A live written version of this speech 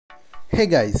Hey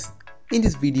guys, in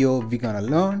this video we're gonna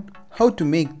learn how to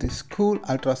make this cool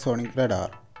ultrasonic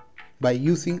radar by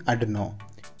using Arduino.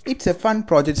 It's a fun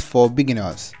project for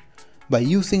beginners. By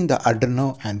using the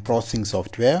Arduino and processing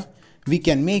software, we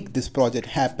can make this project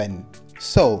happen.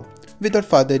 So, without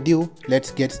further ado,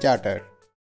 let's get started.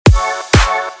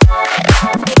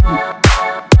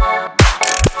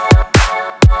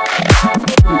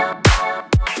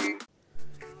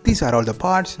 These are all the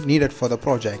parts needed for the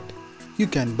project. You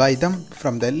can buy them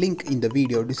from the link in the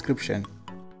video description.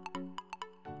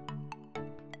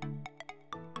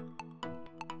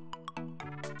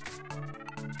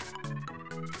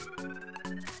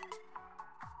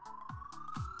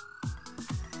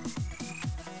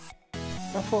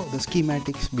 Refer the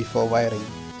schematics before wiring,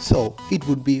 so it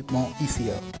would be more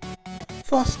easier.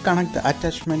 First, connect the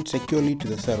attachment securely to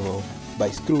the servo by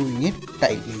screwing it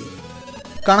tightly.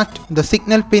 Connect the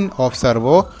signal pin of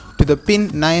servo to the pin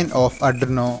 9 of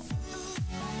Arduino.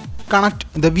 Connect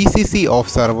the VCC of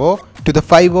servo to the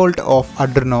 5V of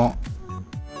Arduino.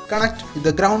 Connect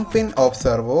the ground pin of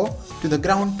servo to the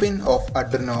ground pin of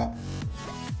Arduino.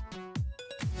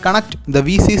 Connect the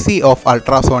VCC of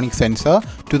ultrasonic sensor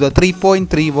to the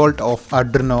 3.3V of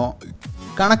Arduino.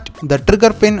 Connect the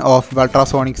trigger pin of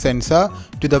ultrasonic sensor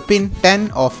to the pin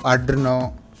 10 of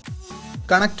Arduino.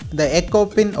 Connect the echo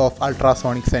pin of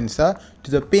ultrasonic sensor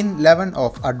to the pin 11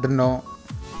 of Arduino.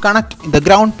 Connect the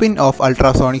ground pin of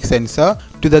ultrasonic sensor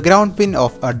to the ground pin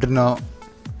of Arduino.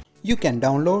 You can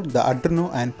download the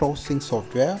Arduino and processing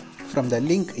software from the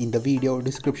link in the video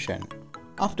description.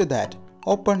 After that,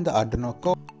 open the Arduino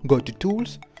code, go to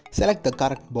Tools, select the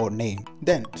correct board name,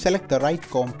 then select the right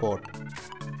COM port.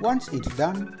 Once it's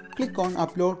done, click on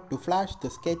Upload to flash the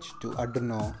sketch to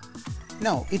Arduino.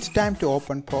 Now it's time to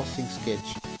open processing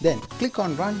sketch. Then click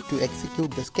on Run to execute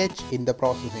the sketch in the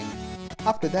processing.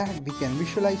 After that, we can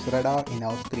visualize radar in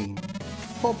our screen.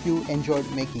 Hope you enjoyed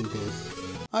making this.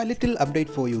 A little update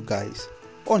for you guys.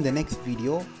 On the next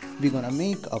video, we're gonna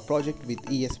make a project with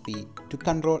ESP to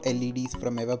control LEDs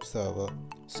from a web server.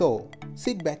 So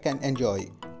sit back and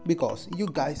enjoy, because you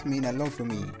guys mean a lot to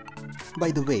me. By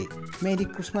the way, Merry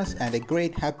Christmas and a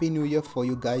great Happy New Year for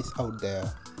you guys out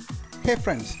there. Hey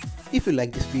friends, if you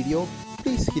like this video,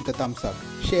 please hit the thumbs up,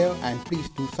 share and please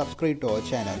do subscribe to our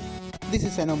channel. This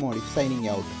is Sreeramzeno signing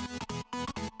out.